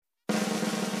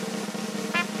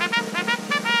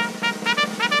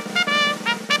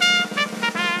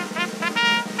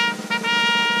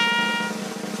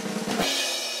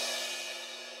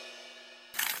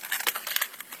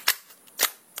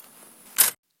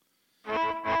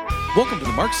Welcome to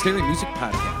the Mark Stary Music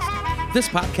Podcast. This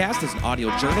podcast is an audio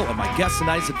journal of my guests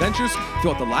and I's adventures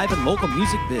throughout the live and local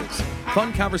music biz.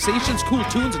 Fun conversations, cool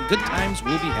tunes, and good times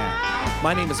will be had.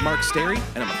 My name is Mark Stary,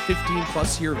 and I'm a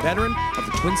 15-plus year veteran of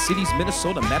the Twin Cities,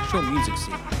 Minnesota metro music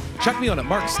scene. Check me out at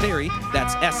Mark Stary,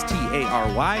 that's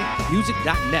S-T-A-R-Y,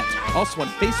 music.net. Also on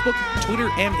Facebook, Twitter,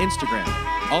 and Instagram.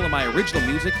 All of my original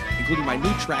music, including my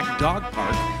new track, Dog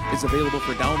Park, is available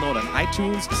for download on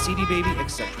iTunes, CD Baby,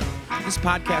 etc. This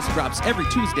podcast drops every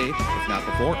Tuesday, if not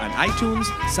before, on iTunes,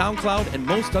 SoundCloud, and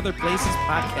most other places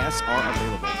podcasts are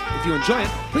available. If you enjoy it,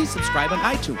 please subscribe on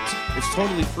iTunes. It's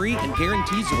totally free and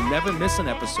guarantees you'll never miss an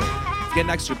episode. If you get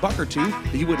an extra buck or two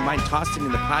that you wouldn't mind tossing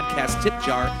in the podcast tip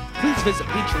jar, please visit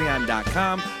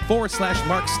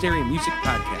patreon.com/Mark Stary Music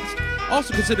Podcast.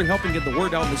 Also consider helping get the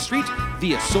word out in the street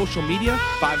via social media,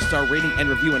 5-star rating and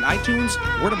review on iTunes,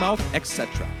 word of mouth,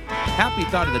 etc. Happy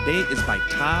Thought of the Day is by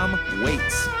Tom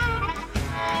Waits.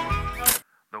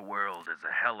 The world is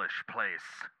a hellish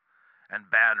place, and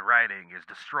bad writing is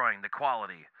destroying the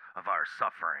quality of our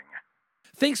suffering.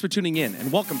 Thanks for tuning in,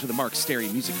 and welcome to the Mark Stary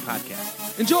Music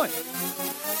Podcast. Enjoy!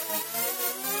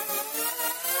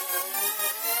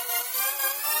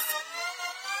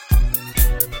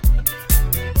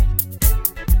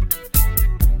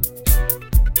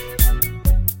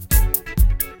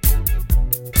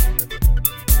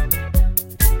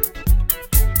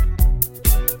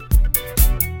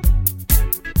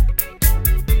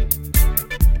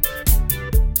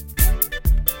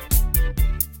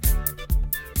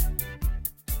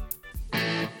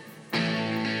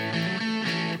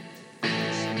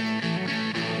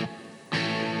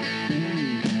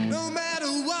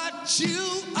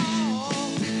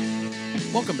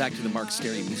 Welcome back to the Mark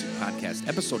Stary Music Podcast,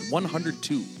 episode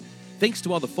 102. Thanks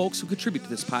to all the folks who contribute to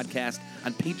this podcast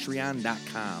on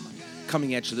patreon.com.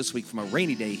 Coming at you this week from a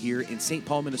rainy day here in St.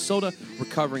 Paul, Minnesota,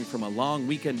 recovering from a long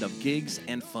weekend of gigs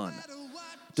and fun.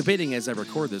 Debating as I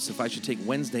record this if I should take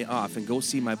Wednesday off and go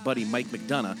see my buddy Mike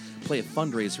McDonough play a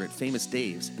fundraiser at Famous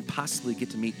Dave's and possibly get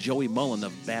to meet Joey Mullen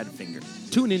of Badfinger.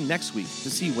 Tune in next week to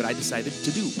see what I decided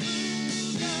to do.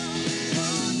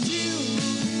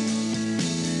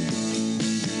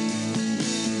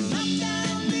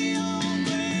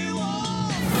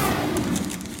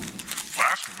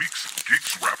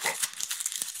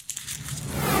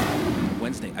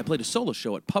 Wednesday, I played a solo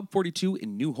show at Pub 42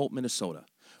 in New Hope, Minnesota.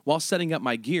 While setting up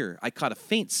my gear, I caught a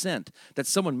faint scent that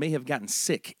someone may have gotten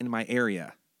sick in my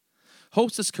area.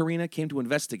 Hostess Karina came to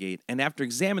investigate, and after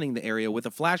examining the area with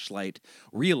a flashlight,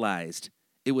 realized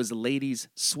it was a lady's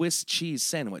Swiss cheese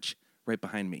sandwich right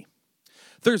behind me.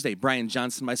 Thursday, Brian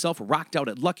Johnson and myself rocked out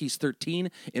at Lucky's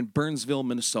 13 in Burnsville,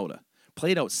 Minnesota.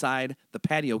 Played outside the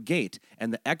patio gate,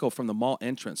 and the echo from the mall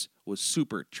entrance was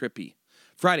super trippy.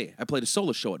 Friday, I played a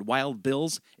solo show at Wild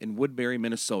Bill's in Woodbury,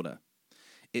 Minnesota.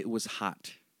 It was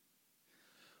hot.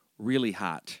 Really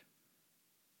hot.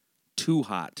 Too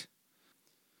hot.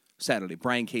 Saturday,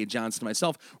 Brian K. Johnson and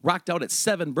myself rocked out at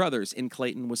Seven Brothers in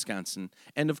Clayton, Wisconsin.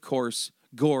 And of course,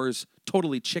 Gores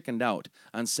totally chickened out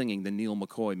on singing the Neil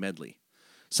McCoy medley.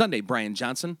 Sunday, Brian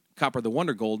Johnson, Copper the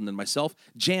Wonder Golden, and myself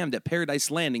jammed at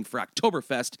Paradise Landing for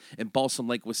Oktoberfest in Balsam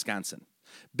Lake, Wisconsin.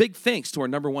 Big thanks to our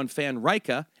number one fan,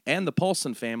 Rika, and the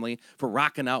Paulson family for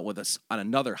rocking out with us on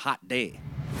another hot day.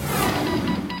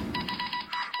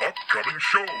 Upcoming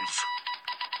shows.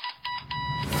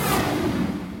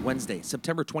 Wednesday,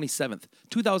 September 27th,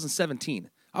 2017.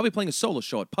 I'll be playing a solo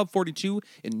show at Pub 42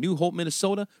 in New Hope,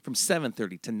 Minnesota from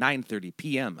 7:30 to 9:30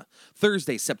 p.m.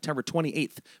 Thursday, September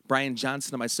 28th, Brian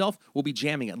Johnson and myself will be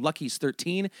jamming at Lucky's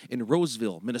 13 in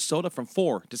Roseville, Minnesota from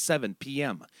 4 to 7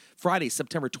 p.m. Friday,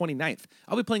 September 29th,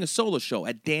 I'll be playing a solo show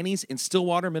at Danny's in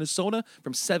Stillwater, Minnesota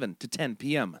from 7 to 10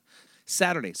 p.m.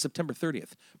 Saturday, September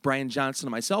 30th, Brian Johnson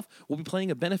and myself will be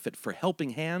playing a benefit for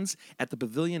Helping Hands at the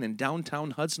Pavilion in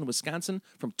downtown Hudson, Wisconsin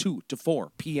from 2 to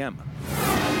 4 p.m.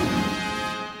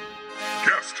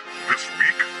 Guest this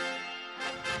week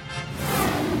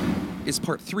is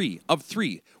part 3 of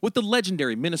 3 with the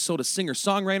legendary Minnesota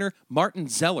singer-songwriter Martin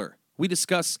Zeller. We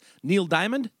discuss Neil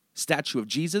Diamond, Statue of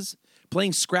Jesus,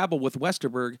 playing Scrabble with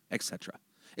Westerberg, etc.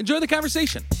 Enjoy the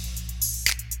conversation.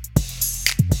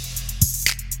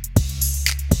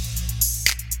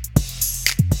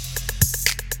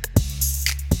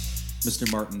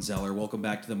 Mr. Martin Zeller, welcome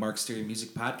back to the Mark Stary Music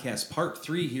Podcast, part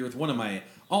 3 here with one of my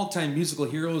all-time musical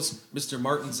heroes, Mr.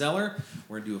 Martin Zeller.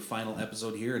 We're going to do a final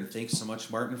episode here, and thanks so much,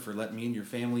 Martin, for letting me and your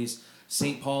family's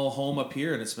St. Paul home up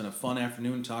here, and it's been a fun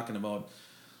afternoon talking about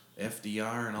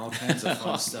FDR and all kinds of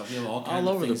fun stuff. We have all kinds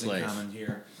of things in common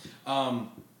here.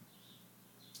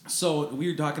 So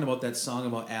we were talking about that song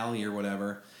about Allie or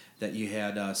whatever, that you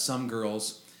had Some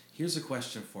Girls, Here's a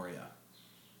question for you.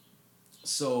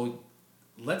 So,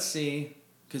 let's say,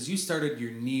 because you started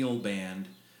your Neil band,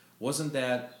 wasn't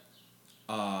that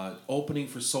opening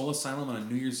for Soul Asylum on a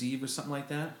New Year's Eve or something like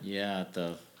that? Yeah, at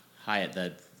the Hyatt.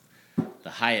 The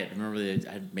Hyatt. Remember,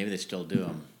 maybe they still do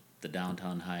them. The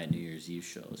downtown Hyatt New Year's Eve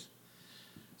shows.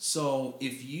 So,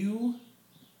 if you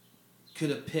could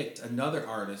have picked another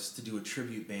artist to do a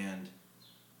tribute band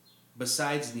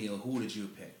besides Neil, who would you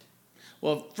have picked?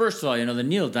 Well, first of all, the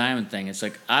Neil Diamond thing, it's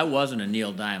like I wasn't a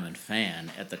Neil Diamond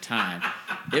fan at the time.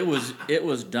 It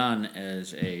was done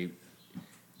as a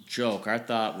joke. Our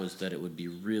thought was that it would be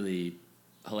really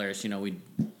hilarious.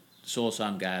 Soul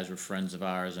Asylum guys were friends of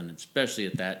ours, and especially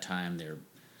at that time, they're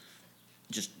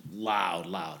just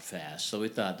loud, fast. So we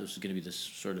thought this was going to be this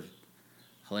sort of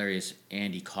hilarious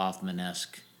Andy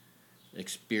Kaufman-esque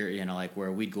experience, like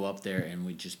where we'd go up there and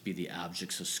we'd just be the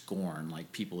objects of scorn.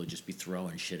 Like people would just be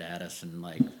throwing shit at us and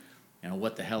like,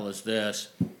 what the hell is this?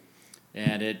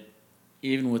 And it,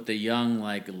 even with the young,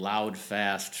 like loud,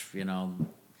 fast,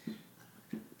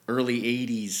 early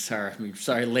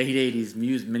 80s, late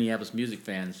 80s Minneapolis music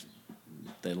fans,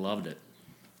 they loved it.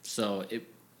 So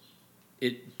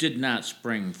it did not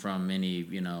spring from any,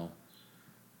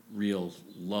 real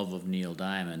love of Neil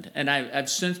Diamond. And I've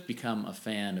since become a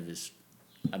fan of his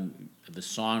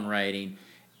songwriting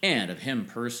and of him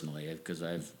personally, because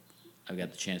I've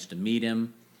got the chance to meet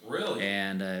him. Really?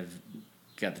 And I've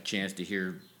got the chance to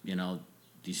hear,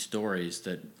 these stories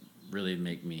that really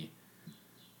make me,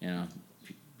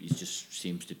 he just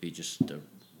seems to be just a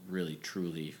really,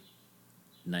 truly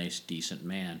nice, decent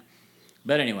man.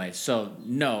 But anyway, so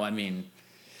no, I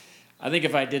think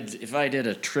if I did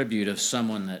a tribute of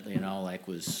someone that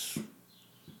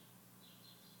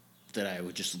that I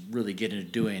would just really get into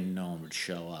doing, no one would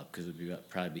show up because it would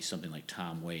probably be something like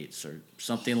Tom Waits or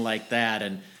something like that.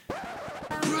 And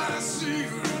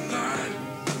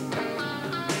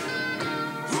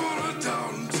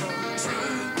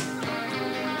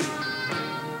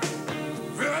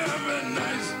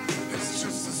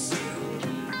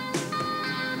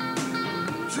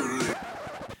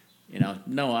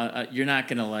no, you're not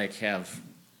going to have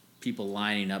people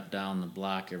lining up down the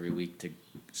block every week to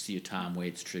see a Tom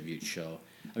Waits tribute show.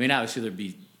 Obviously there'd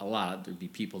be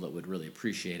people that would really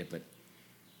appreciate it, but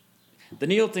the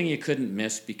Neil thing you couldn't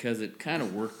miss because it kind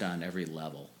of worked on every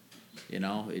level.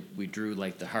 We drew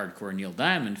the hardcore Neil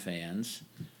Diamond fans,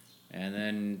 and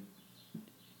then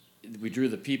we drew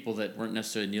the people that weren't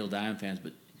necessarily Neil Diamond fans,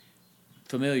 but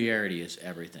familiarity is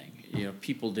everything.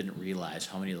 People didn't realize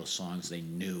how many of those songs they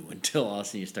knew until all of a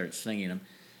sudden you start singing them.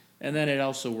 And then it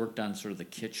also worked on sort of the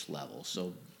kitsch level.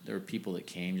 So there were people that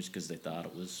came just because they thought they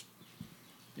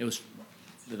thought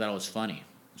it was funny.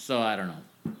 So I don't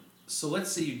know. So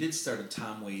let's say you did start a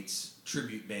Tom Waits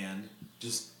tribute band,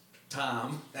 just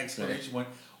Tom, exclamation point.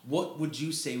 What would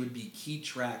you say would be key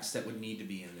tracks that would need to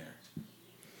be in there?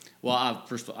 Well,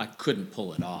 first of all, I couldn't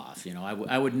pull it off.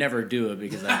 I would never do it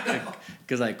because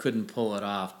I couldn't pull it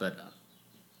off. But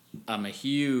I'm a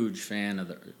huge fan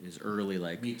of his early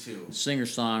Me too.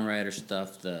 singer-songwriter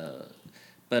stuff.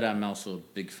 But I'm also a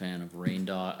big fan of Rain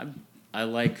Dog. I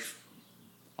like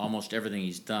almost everything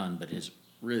he's done, but his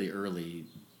really early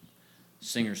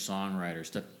singer-songwriter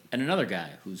stuff. And another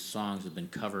guy whose songs have been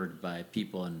covered by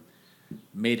people and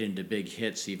made into big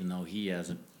hits, even though he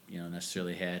hasn't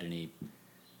necessarily had any.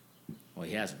 Well,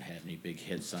 he hasn't had any big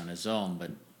hits on his own,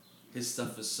 but his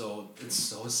stuff is so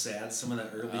sad. Some of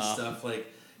that early stuff,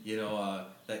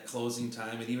 that Closing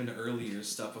Time, and even earlier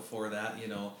stuff before that,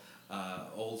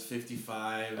 Old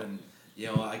 55, and I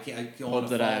don't want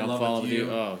to fall in love with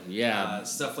you. Oh yeah,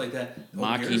 stuff like that.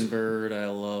 Mockingbird, I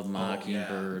love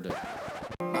Mockingbird. Oh,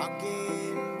 yeah.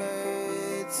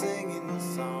 Mockingbird singing the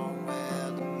song,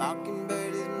 well, the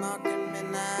mockingbird is mocking me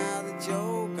now that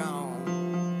you're gone.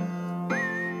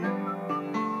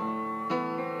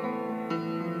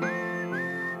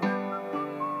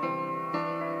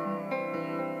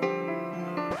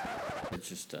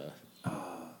 Just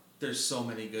there's so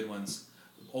many good ones.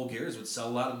 Old Gears would sell a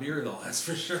lot of beer though, that's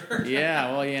for sure.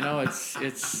 Yeah, well,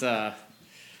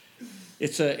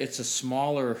 it's a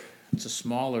smaller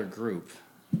group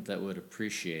that would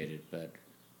appreciate it, but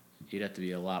you'd have to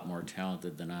be a lot more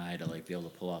talented than I to be able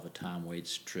to pull off a Tom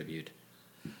Waits tribute.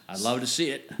 I'd love to see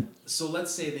it. So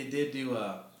let's say they did do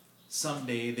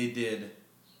someday they did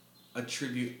a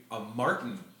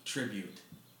Martin tribute.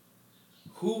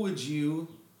 Who would you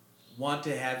want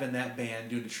to have in that band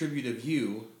doing a tribute of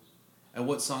you, and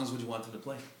what songs would you want them to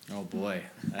play? Oh boy,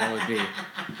 that would be.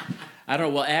 I don't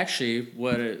know. Well, actually,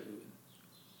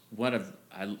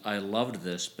 I loved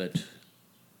this, but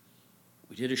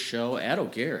we did a show at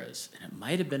O'Gara's, and it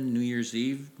might have been New Year's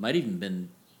Eve, might even been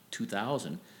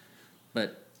 2000,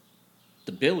 but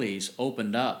the Billies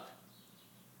opened up.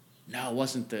 No, it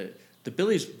wasn't the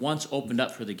Billies once opened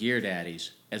up for the Gear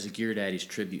Daddies as a Gear Daddies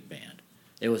tribute band.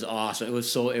 It was awesome. It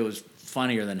was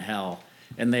funnier than hell.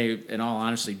 And they, in all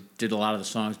honesty, did a lot of the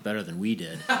songs better than we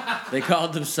did. They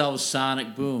called themselves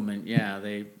Sonic Boom, and yeah,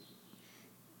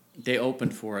 they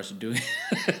opened for us doing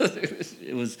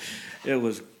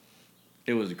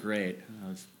it was great. I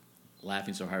was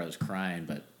laughing so hard I was crying,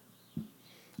 but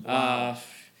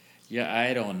yeah,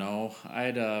 I don't know.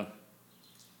 I'd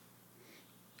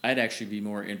actually be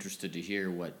more interested to hear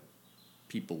what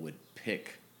people would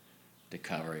pick to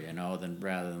cover,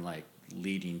 rather than like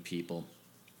leading people.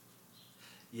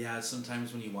 Yeah,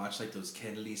 sometimes when you watch like those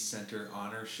Kennedy Center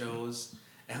honor shows,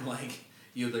 and like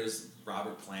there's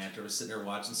Robert Plant or sitting there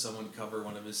watching someone cover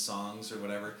one of his songs or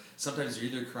whatever. Sometimes you're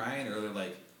either crying or they're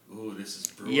like, "Ooh, this is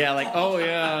brutal." Yeah, like, oh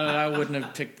yeah, I wouldn't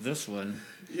have picked this one.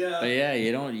 Yeah. But yeah,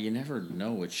 you never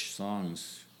know which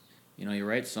songs. You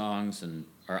write songs,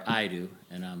 or I do,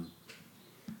 and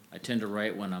I tend to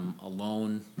write when I'm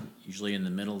alone, usually in the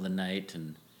middle of the night,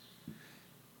 and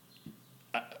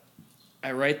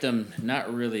I write them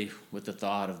not really with the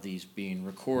thought of these being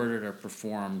recorded or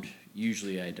performed.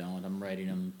 Usually I don't. I'm writing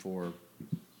them for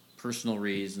personal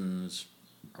reasons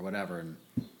or whatever, and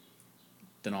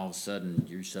then all of a sudden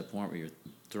you're just at the point where you're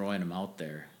throwing them out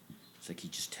there. It's like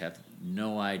you just have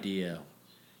no idea.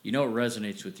 It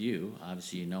resonates with you.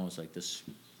 Obviously, it's like this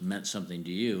meant something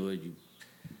to you,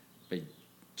 but you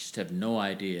just have no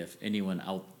idea if anyone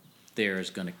out there is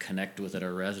going to connect with it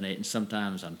or resonate. And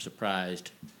sometimes I'm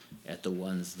surprised at the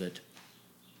ones that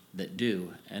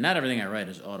do. And not everything I write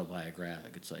is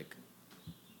autobiographic. It's like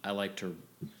I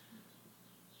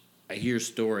hear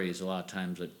stories a lot of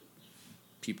times that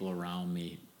people around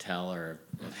me tell or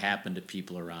have happened to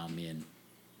people around me, and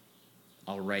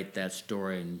I'll write that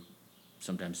story, and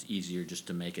sometimes it's easier just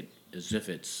to make it as if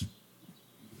it's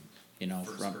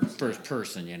first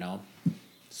person.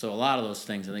 So a lot of those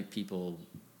things, I think people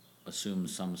assume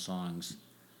some songs.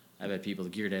 I've had people, the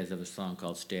Gear Daddies have a song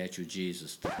called Statue of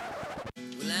Jesus. Well,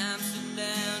 I'm sitting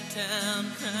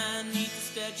downtown crying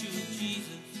neath the statue of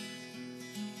Jesus.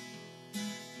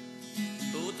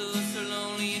 Both of us are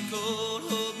lonely and cold,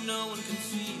 hope no one can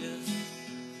see us.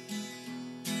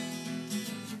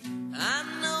 I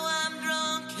know I'm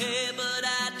drunk here, but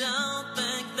I don't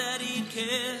think that he'd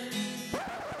care.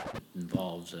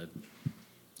 Involves a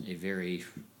very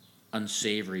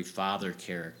unsavory father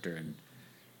character, and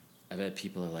I've had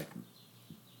people like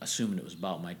assuming it was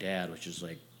about my dad, which is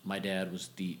like, my dad was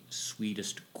the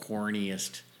sweetest,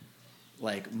 corniest,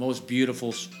 like most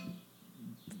beautiful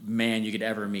man you could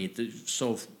ever meet.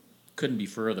 So couldn't be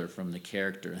further from the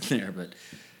character in there, but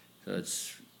so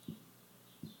it's,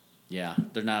 yeah,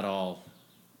 they're not all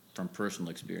from personal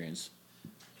experience.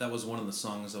 That was one of the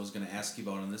songs I was going to ask you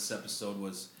about in this episode.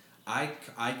 Was I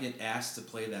get asked to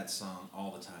play that song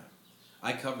all the time.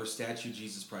 I cover Statue of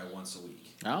Jesus probably once a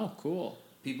week. Oh, cool.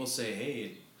 People say,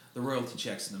 "Hey, the royalty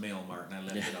check's in the mail, Martin. I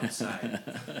left it outside."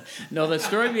 No, the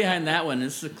story behind that one,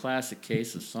 this is a classic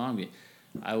case of song.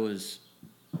 I was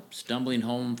stumbling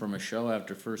home from a show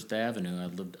after First Avenue. I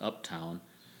lived uptown.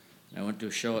 I went to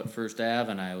a show at First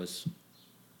Ave, and I was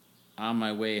on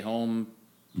my way home,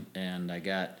 and I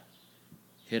got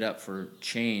hit up for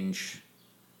change,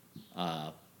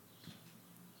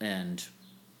 and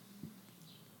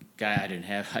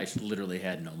guy I literally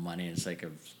had no money. It's like I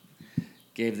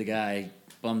gave the guy,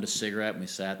 bummed a cigarette, and we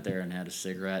sat there and had a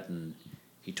cigarette, and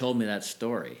he told me that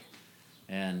story.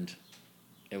 And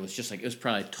it was just like, it was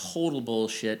probably total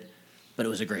bullshit, but it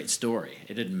was a great story.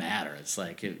 It didn't matter. It's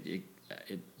like, it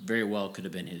very well could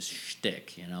have been his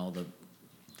shtick,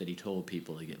 that he told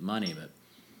people to get money,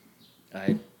 but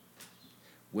I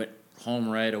went home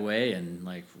right away and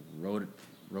like wrote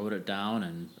it down,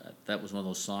 and that was one of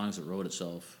those songs that wrote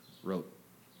itself.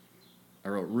 I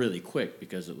wrote really quick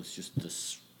because it was just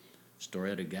this story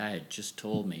that a guy had just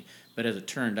told me. But as it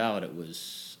turned out, it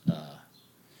was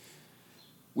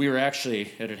it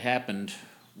had happened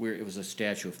where it was a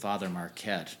statue of Father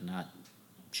Marquette, not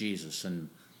Jesus, and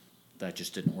that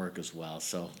just didn't work as well.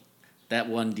 So that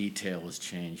one detail was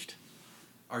changed.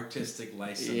 Artistic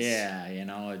license. Yeah,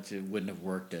 it wouldn't have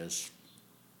worked as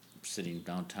sitting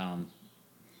downtown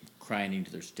crying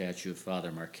into their statue of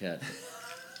Father Marquette.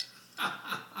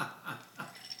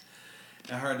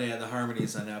 Hard to add the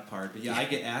harmonies on that part, but yeah, I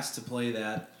get asked to play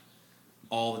that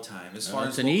all the time. As far as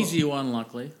it's an easy one,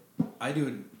 luckily. I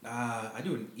do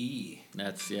an E.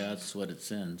 That's what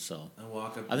it's in. So I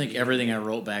walk up. I think everything I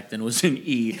wrote back then was in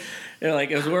E.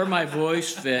 It was where my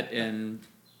voice fit, and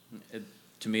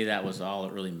to me, that was all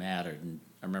that really mattered. And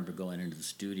I remember going into the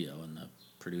studio and the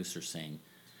producer saying,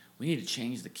 "We need to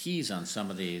change the keys on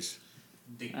some of these."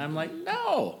 I'm like,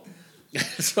 "No."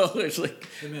 So it's like,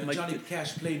 Hey man, I'm like, Johnny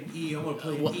Cash played E. I'm gonna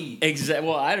play well, E. exactly.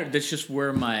 Well, I don't. That's just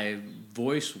where my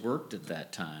voice worked at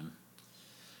that time.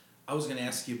 I was gonna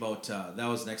ask you about that.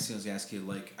 Was the next thing I was gonna ask you.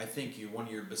 Like, I think you're one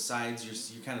of your besides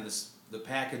you're kind of the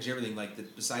package, everything. Like,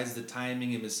 besides the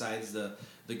timing and besides the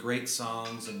great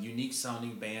songs and unique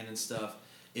sounding band and stuff,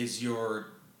 is your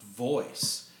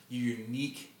voice, your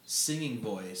unique singing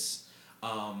voice.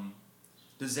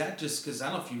 Does that just because I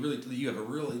don't know if you have a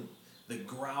really the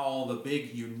growl, the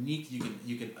big unique. You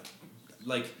can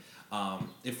like.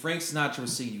 If Frank Sinatra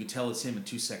was singing, you can tell it's him in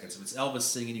 2 seconds. If it's Elvis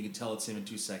singing, you can tell it's him in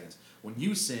 2 seconds. When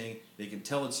you sing, they can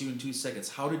tell it's you in 2 seconds.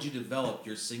 How did you develop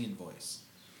your singing voice?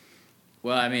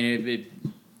 Well, I mean,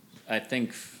 I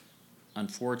think,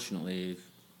 unfortunately,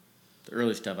 the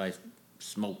early stuff I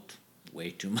smoked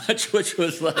way too much, which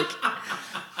was like,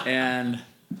 and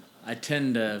I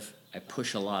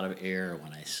push a lot of air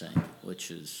when I sing, which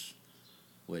is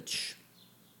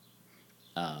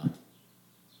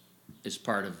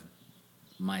part of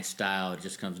my style. It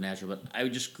just comes natural. But I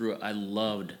just grew up. I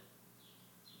loved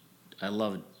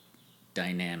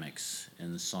dynamics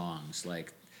in the songs.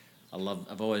 Like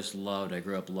I've always loved. I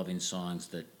grew up loving songs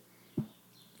that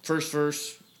first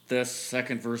verse, this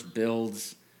second verse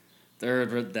builds,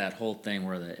 third, that whole thing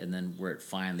and then where it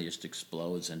finally just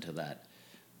explodes into that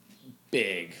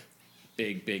big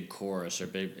chorus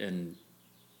and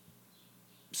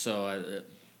so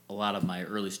a lot of my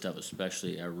early stuff,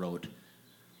 especially, I wrote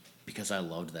because I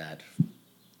loved that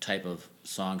type of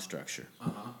song structure.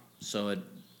 So it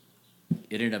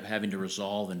ended up having to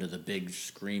resolve into the big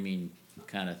screaming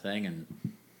kind of thing, and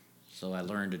so I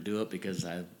learned to do it because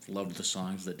I loved the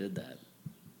songs that did that.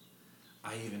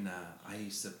 I don't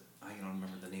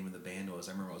remember the name of the band was.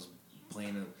 I remember I was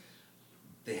playing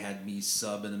they had me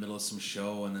sub in the middle of some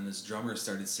show, and then this drummer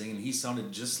started singing. He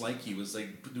sounded just like he was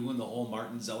like doing the whole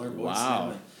Martin Zeller voice.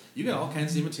 Wow. You got all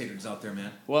kinds of imitators out there,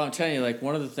 man. Well, I'm telling you, like,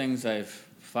 one of the things I've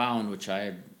found, which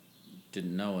I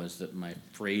didn't know, is that my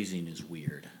phrasing is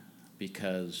weird,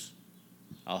 because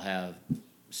I'll have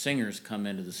singers come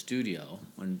into the studio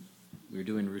when we were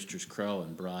doing Rooster's Crow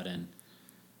and brought in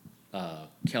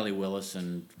Kelly Willis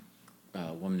and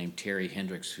a woman named Terry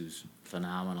Hendricks, who's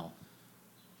phenomenal.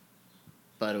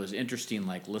 But it was interesting,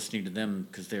 like, listening to them,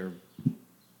 because they were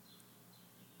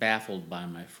baffled by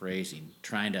my phrasing,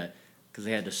 because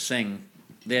they had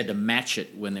to match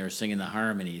it when they were singing the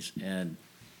harmonies, and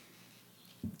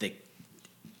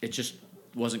it just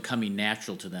wasn't coming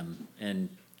natural to them. And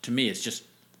to me, it's just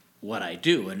what I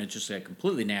do, and it's just like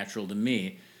completely natural to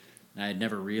me. And I had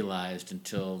never realized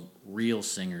until real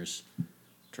singers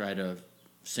try to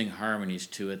sing harmonies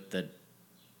to it that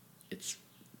it's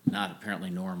not apparently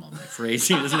normal. My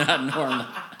phrasing is not normal.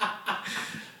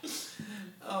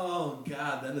 Oh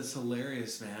God, that is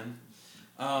hilarious, man.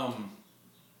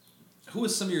 Who are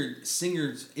some of your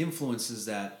singers' influences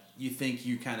that you think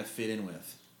you kind of fit in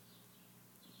with?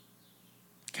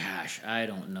 Gosh, I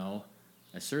don't know.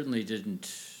 I certainly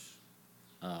didn't.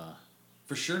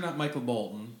 For sure, not Michael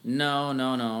Bolton.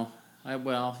 No. I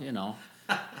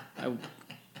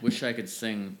wish I could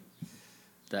sing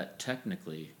that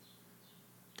technically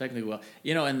well.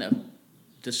 And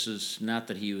this is not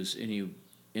that he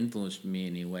influenced me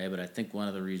in any way, but I think one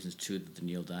of the reasons too that the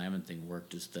Neil Diamond thing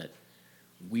worked is that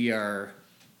we are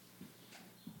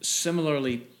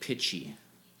similarly pitchy.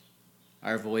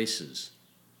 Our voices.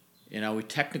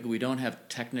 We don't have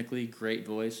technically great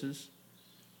voices,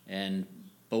 and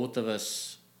both of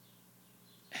us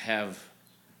have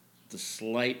the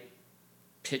slight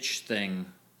pitch thing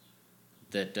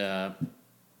that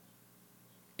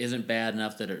isn't bad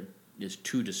enough that it is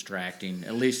too distracting.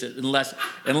 At least, unless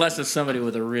it's somebody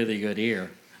with a really good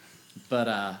ear. But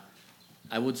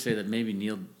I would say that maybe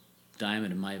Neil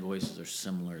Diamond and my voices are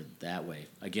similar that way.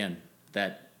 Again,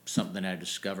 that's something I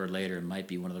discovered later. It might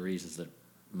be one of the reasons that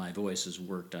my voice has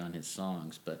worked on his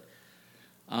songs. But,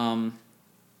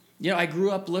 I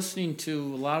grew up listening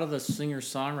to a lot of the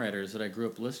singer-songwriters that I grew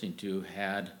up listening to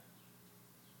had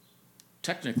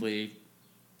technically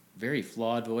very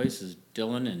flawed voices.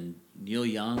 Dylan and Neil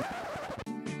Young.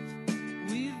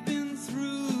 We've been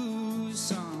through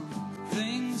some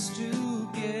things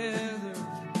together,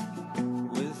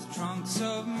 with trunks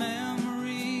of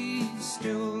memories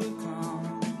still to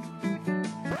come.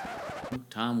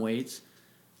 Tom Waits.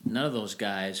 None of those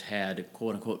guys had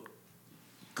quote unquote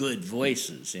good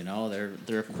voices,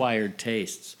 they're acquired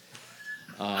tastes.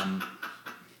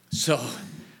 So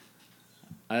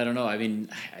I don't know. I mean,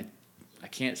 I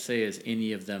can't say as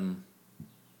any of them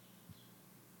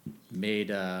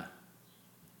made. I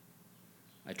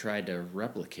tried to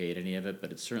replicate any of it,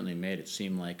 but it certainly made it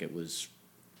seem like it was,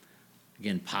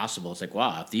 again, possible. It's like,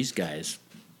 wow, if these guys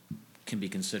can be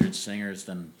considered singers,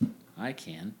 then I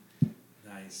can.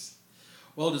 Nice.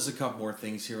 Well, just a couple more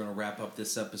things here. I want to wrap up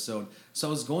this episode. So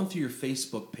I was going through your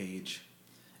Facebook page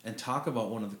and talk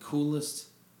about one of the coolest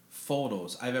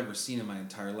photos I've ever seen in my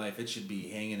entire life. It should be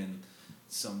hanging in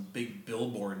some big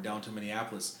billboard in downtown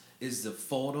Minneapolis. Is the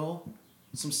photo,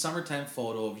 some summertime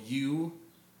photo of you,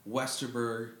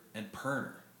 Westerberg, and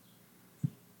Perner.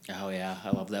 Oh yeah, I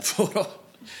love that photo.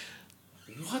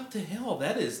 What the hell?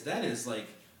 That is like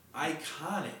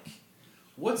iconic.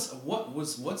 What's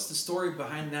the story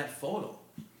behind that photo?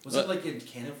 Was it like in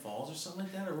Cannon Falls or something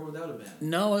like that, or what would that have been?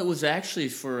 No, it was actually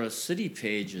for a City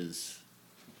Pages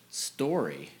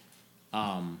story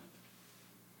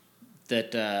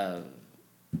that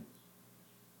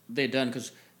they'd done,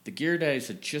 because the Gear Daddies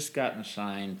had just gotten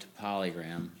signed to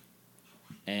Polygram,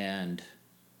 and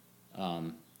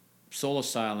Soul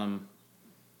Asylum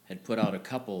had put out a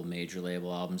couple major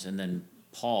label albums, and then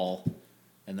Paul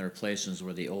and the Replacements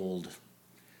were the old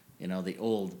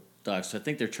dogs. So I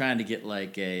think they're trying to get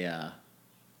like this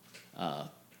kind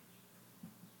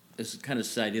of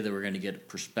this idea that we're going to get a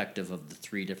perspective of the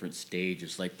three different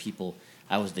stages. Like people,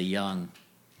 I was the young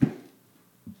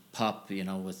pup,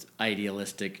 with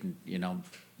idealistic,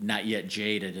 not yet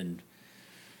jaded, and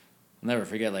I'll never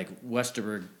forget, like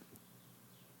Westerberg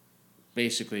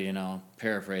basically,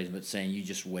 paraphrasing, but saying, you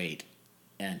just wait.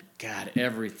 And God,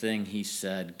 everything he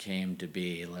said came to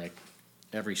be. Like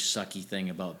every sucky thing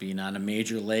about being on a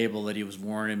major label that he was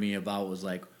warning me about was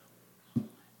like,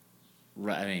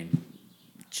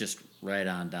 just right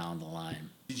on down the line.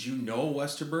 Did you know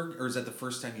Westerberg, or is that the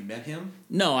first time you met him?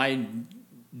 No, I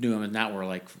knew him, and not we're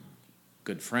like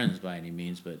good friends by any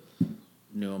means, but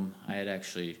knew him. I had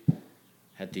actually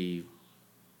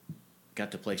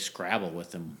got to play Scrabble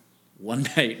with him one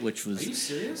night, which was, Are you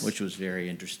serious? Which was very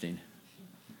interesting.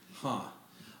 Huh.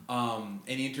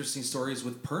 Any interesting stories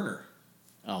with Perner?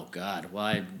 Oh God,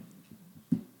 well,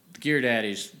 the Gear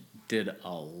Daddies did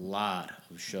a lot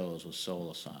of shows with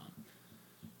Soul Asylum,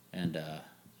 and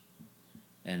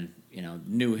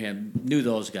knew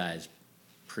those guys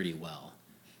pretty well,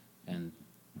 and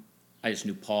I just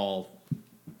knew Paul.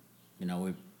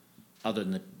 We, other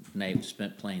than the night we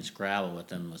spent playing Scrabble with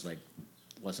them,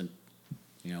 wasn't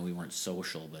we weren't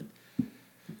social, but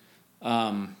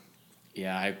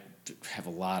yeah, I have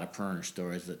a lot of Perner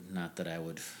stories that I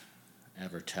would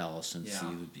ever tell, since he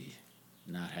would be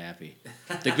not happy.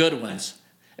 The good ones,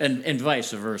 and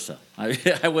vice versa.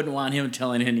 I wouldn't want him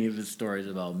telling any of his stories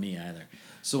about me either.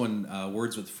 So when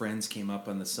Words with Friends came up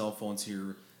on the cell phones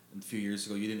here a few years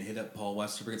ago, you didn't hit up Paul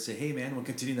Westerberg and say, "Hey man, we'll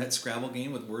continue that Scrabble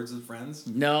game with Words with Friends"?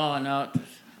 No,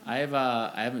 I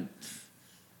haven't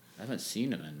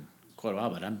seen him in quite a while,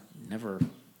 but I'm never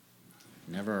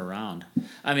around.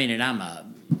 And I'm a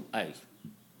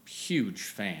huge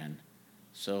fan.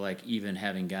 So like even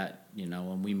having got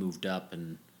when we moved up,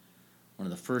 and one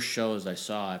of the first shows I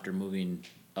saw after moving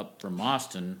up from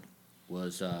Austin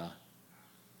was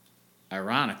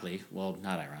ironically, well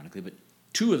not ironically, but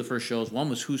two of the first shows. One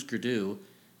was Husker Du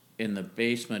in the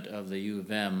basement of the U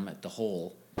of M at the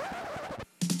Hole.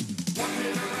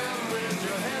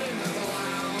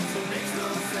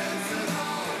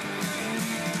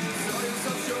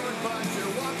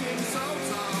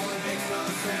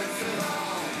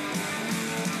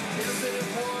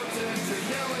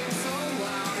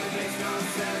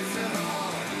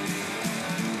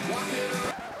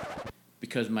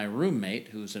 Because my roommate,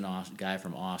 who's a guy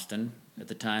from Austin, at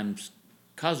the time's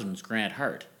cousin was Grant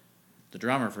Hart, the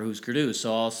drummer for Husker Du.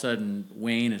 So all of a sudden,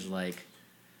 Wayne is like,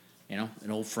 an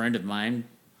old friend of mine,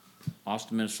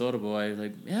 Austin, Minnesota boy,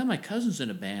 like, yeah, my cousin's in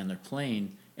a band, they're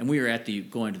playing. And we were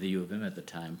going to the U of M at the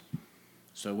time.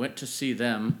 So I went to see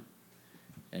them,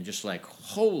 and just like,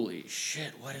 holy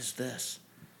shit, what is this?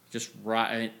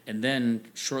 And then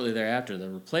shortly thereafter, the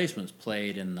Replacements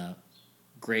played in the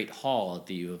Great Hall at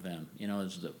the U of M.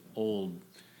 It's the old,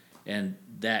 and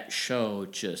that show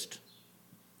just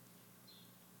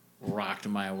rocked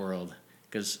my world.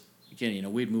 Because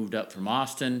again, we'd moved up from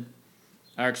Austin.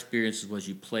 Our experience was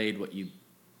you played what you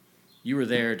were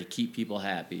there to keep people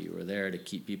happy. You were there to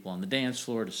keep people on the dance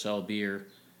floor, to sell beer.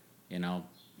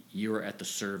 You were at the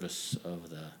service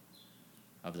of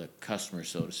the customer,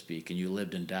 so to speak, and you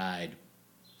lived and died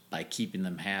by keeping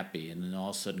them happy. And then all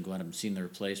of a sudden going up and seeing the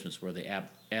Replacements, where the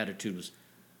attitude was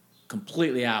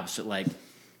completely opposite. Like,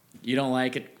 you don't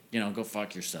like it, go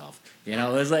fuck yourself. It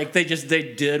was like they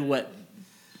did what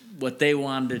they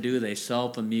wanted to do. They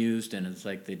self-amused, and it's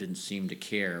like they didn't seem to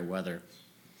care whether,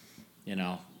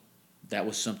 that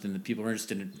was something that people were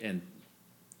interested in, and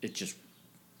it just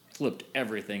flipped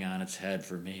everything on its head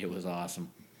for me. It was awesome.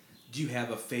 Do you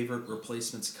have a favorite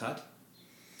Replacements cut?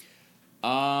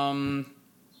 Well,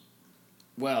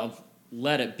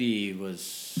 Let It Be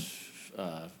was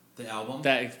The album?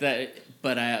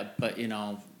 but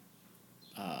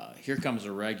Here Comes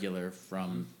a Regular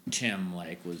from Tim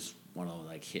was one of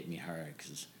like hit me hard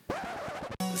because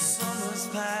The summer's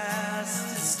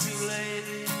past, it's too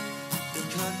late to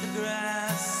cut the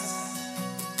grass.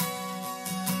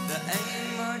 There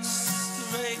ain't much to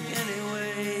rake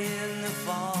anyway in the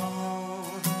fall.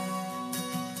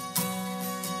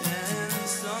 And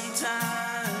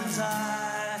sometimes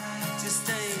I just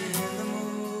ain't in the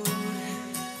mood.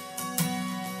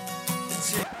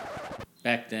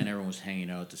 back then everyone was hanging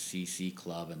out at the CC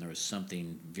Club, and there was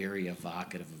something very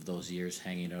evocative of those years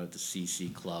hanging out at the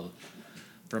CC Club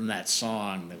from that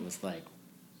song that was like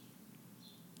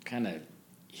kind of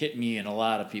hit me and a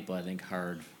lot of people, I think,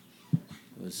 hard.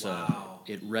 It was Wow.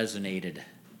 It resonated.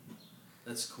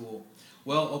 That's cool.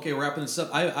 Well, okay, wrapping this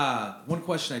up. One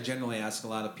question I generally ask a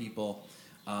lot of people,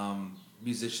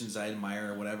 musicians I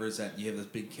admire or whatever, is that you have this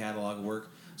big catalog of work.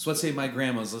 So let's say my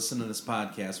grandma's listening to this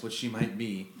podcast, which she might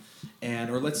be,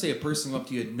 or let's say a person up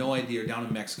to you had no idea, or down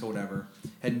in Mexico, whatever,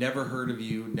 had never heard of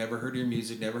you, never heard your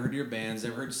music, never heard your bands,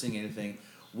 never heard you sing anything.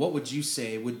 What would you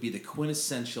say would be the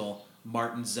quintessential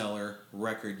Martin Zeller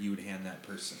record you would hand that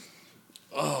person?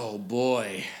 Oh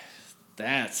boy,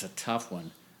 that's a tough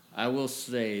one. I will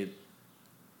say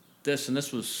this, and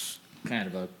this was kind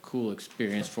of a cool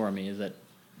experience for me, is that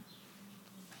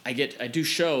I do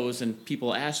shows and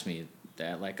people ask me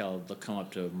that, they'll come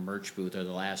up to a merch booth or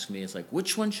they'll ask me, it's like,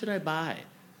 which one should I buy?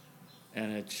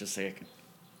 And it's just like,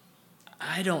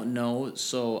 I don't know.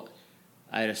 So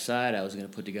I decided I was going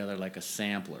to put together a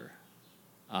sampler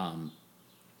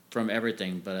from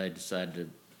everything, but I decided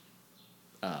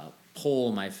to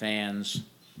poll my fans,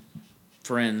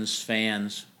 friends,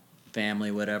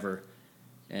 family, whatever,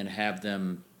 and have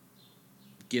them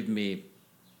give me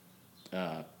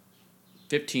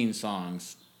 15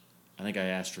 songs. I think I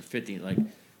asked for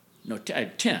 15,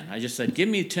 10. I just said, give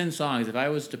me 10 songs. If I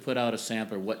was to put out a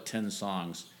sampler, what 10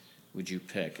 songs would you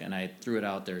pick? And I threw it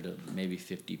out there to maybe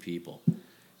 50 people.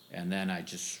 And then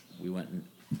we went and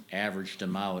averaged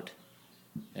them out.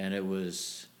 And it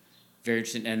was very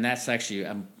interesting. And that's actually,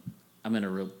 I'm going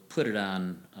to put it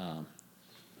on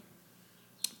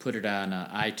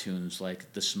iTunes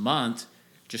this month,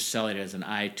 just selling it as an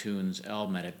iTunes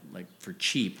album for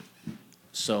cheap,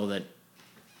 so that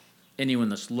anyone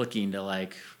that's looking to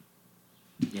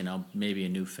maybe a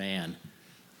new fan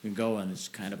can go, and it's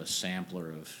kind of a sampler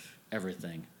of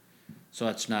everything. So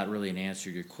that's not really an answer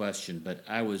to your question, but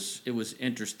it was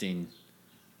interesting,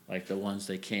 the ones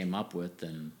they came up with,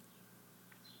 and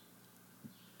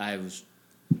I was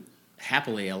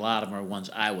happily, a lot of them are ones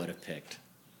I would have picked.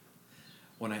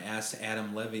 When I asked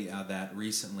Adam Levy that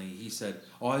recently, he said,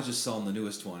 "Oh, I was just selling the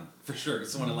newest one for sure.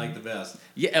 It's the one I like the best."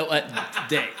 Yeah,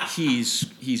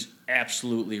 he's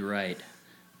absolutely right.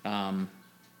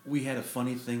 We had a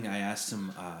funny thing. I asked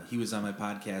him. He was on my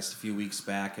podcast a few weeks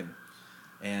back,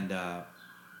 and I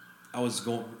was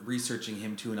researching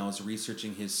him too, and I was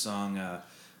researching his song,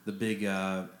 the big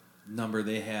number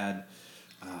they had,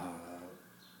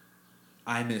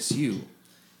 "I Miss You."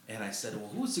 And I said, "Well,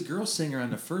 who was the girl singer on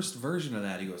the first version of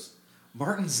that?" He goes,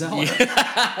 "Martin Zeller."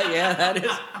 Yeah,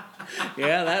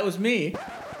 that was me.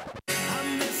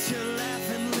 I miss your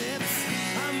laughing lips.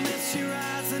 I miss your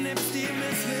eyes, and if you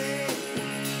miss me,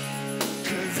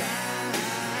 'cause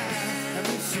I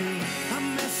miss you. I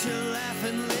miss your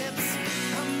laughing lips.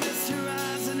 I miss your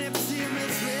eyes, and if you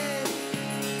miss me,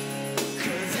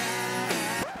 'cause I.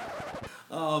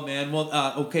 Oh, man. Well,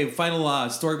 okay, final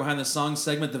story behind the song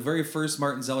segment. The very first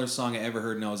Martin Zeller song I ever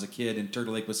heard when I was a kid in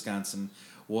Turtle Lake, Wisconsin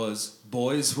was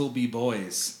 "Boys Will Be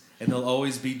Boys, and They'll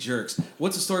Always Be Jerks."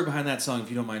 What's the story behind that song, if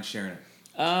you don't mind sharing it?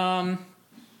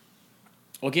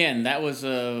 Again, that was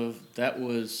a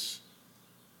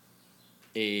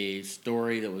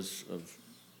story that was of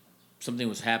something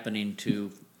was happening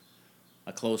to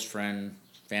a close friend,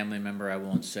 family member, I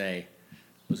won't say,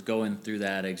 was going through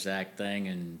that exact thing,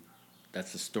 and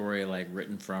that's a story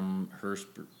written from her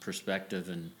perspective,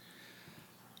 and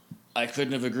I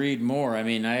couldn't have agreed more. I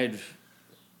mean, I had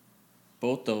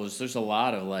both those. There's a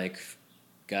lot of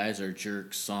Guys Are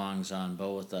Jerks songs on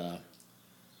both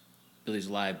Billy's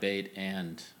Live Bait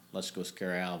and Let's Go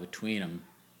Scare Al between them,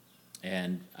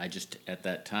 and I just at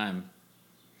that time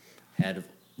had a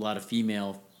lot of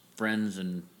female friends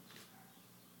and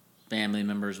family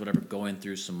members, whatever, going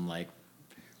through some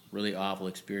really awful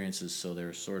experiences, so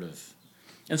they're sort of.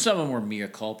 And some of them were mea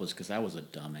culpas because I was a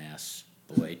dumbass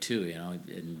boy too,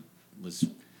 and was,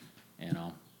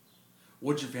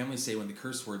 What'd your family say when the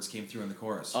curse words came through in the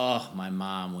chorus? Oh, my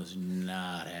mom was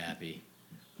not happy.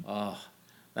 Oh,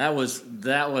 that was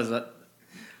that was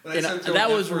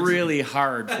really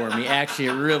hard for me. Actually,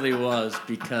 it really was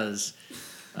because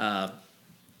when I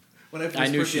first I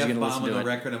knew put she was the going to F-bomb listen on to the it.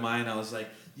 record of mine, I was like,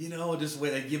 just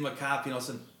wait. I give him a copy, and all of a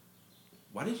sudden,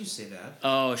 why did you say that?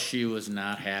 Oh, she was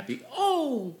not happy.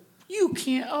 Oh, you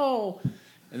can't. Oh.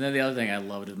 And then the other thing I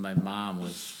loved of my mom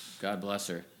was, God bless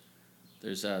her,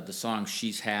 there's the song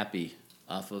She's Happy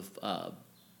off of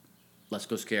Let's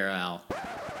Go Scare Al.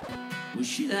 Was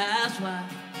she the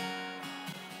housewife?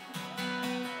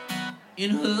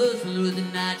 In hustle with the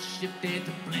night shift at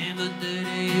the plant, but the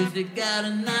days they got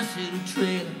a nice little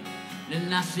trailer and a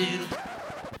nice little.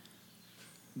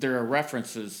 There are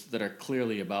references that are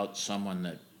clearly about someone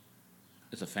that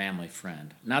is a family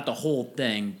friend. Not the whole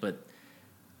thing, but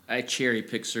I cherry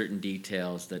picked certain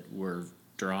details that were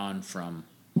drawn from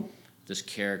this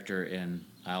character, and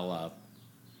I'll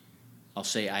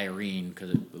say Irene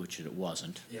which it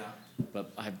wasn't. Yeah.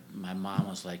 But my mom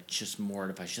was like just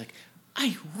mortified. She's like,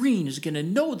 Irene is gonna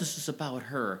know this is about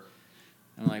her.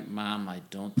 I'm like, Mom, I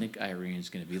don't think Irene's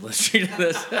gonna be listening to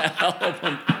this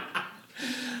album.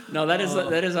 No, that is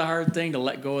a hard thing to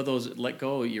let go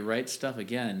of. You write stuff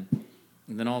again,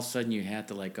 and then all of a sudden you have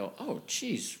to let go. Oh,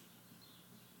 geez,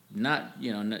 not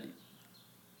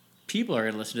people are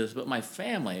gonna listen to this, but my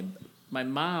family, my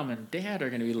mom and dad are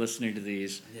gonna be listening to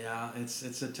these. Yeah,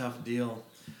 it's a tough deal.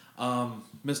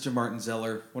 Mr. Martin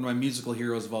Zeller, one of my musical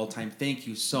heroes of all time, thank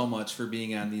you so much for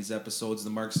being on these episodes of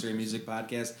the Mark Sterry Music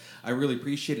Podcast. I really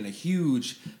appreciate it. And a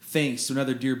huge thanks to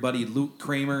another dear buddy, Luke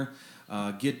Kramer,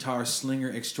 guitar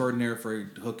slinger extraordinaire, for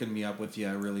hooking me up with you.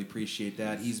 I really appreciate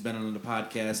that. He's been on the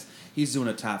podcast. He's doing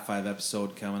a top 5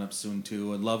 episode coming up soon,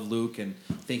 too. I love Luke, and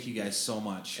thank you guys so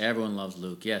much. Everyone loves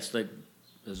Luke. Yes, it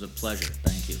was a pleasure.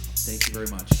 Thank you. Thank you very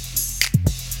much.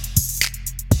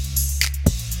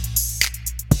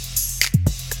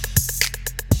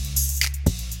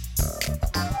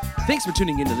 Thanks for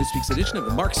tuning in to this week's edition of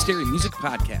the Mark Sterry Music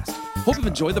Podcast. Hope you've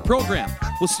enjoyed the program.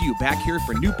 We'll see you back here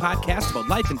for new podcasts about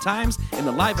life and times in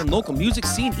the live and local music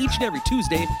scene each and every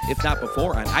Tuesday, if not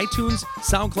before, on iTunes,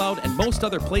 SoundCloud, and most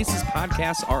other places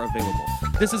podcasts are available.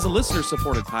 This is a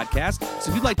listener-supported podcast, so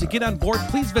if you'd like to get on board,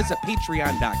 please visit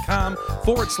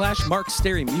patreon.com/Mark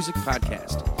Sterry Music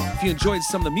Podcast. If you enjoyed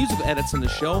some of the musical edits on the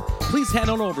show, please head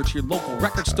on over to your local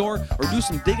record store or do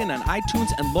some digging on iTunes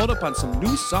and load up on some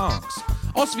new songs.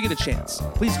 Also, if you get a chance,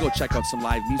 please go check out some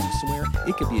live music somewhere.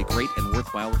 It could be a great and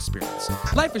worthwhile experience.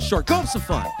 Life is short. Go have some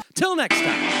fun. Till next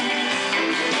time.